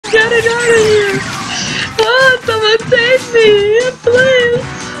getting out of here! Oh, someone save me! Please!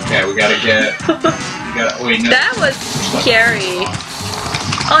 Okay, we gotta get... wait, no. That was scary.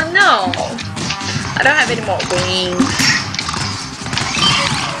 Oh no! I don't have any more wings.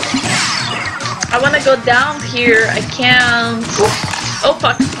 I wanna go down here. I can't. Oh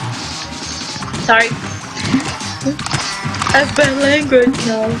fuck. Sorry. I have bad language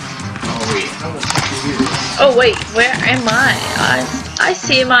now. Oh wait, how the fuck are you? Oh wait, where am I? I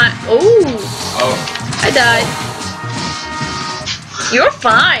see my... Oh! I died. You're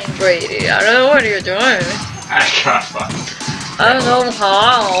fine, Brady. I don't know what you're doing. I got fun. I don't know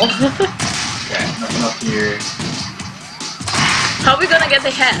how. Okay, nothing up here. How are we gonna get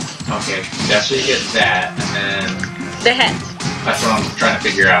the head? Okay, that's where you get that, and then... The head. That's what I'm trying to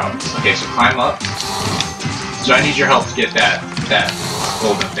figure out. Okay, so climb up. So I need your help to get that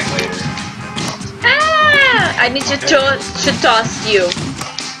golden thing later. Ah! I need you to toss you.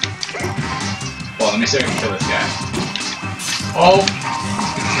 Well, let me see if I can kill this guy. Oh!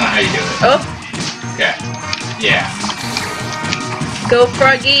 That's not how you do it. Oh! Okay. Yeah. Go,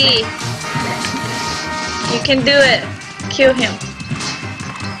 Froggy! You can do it. Kill him.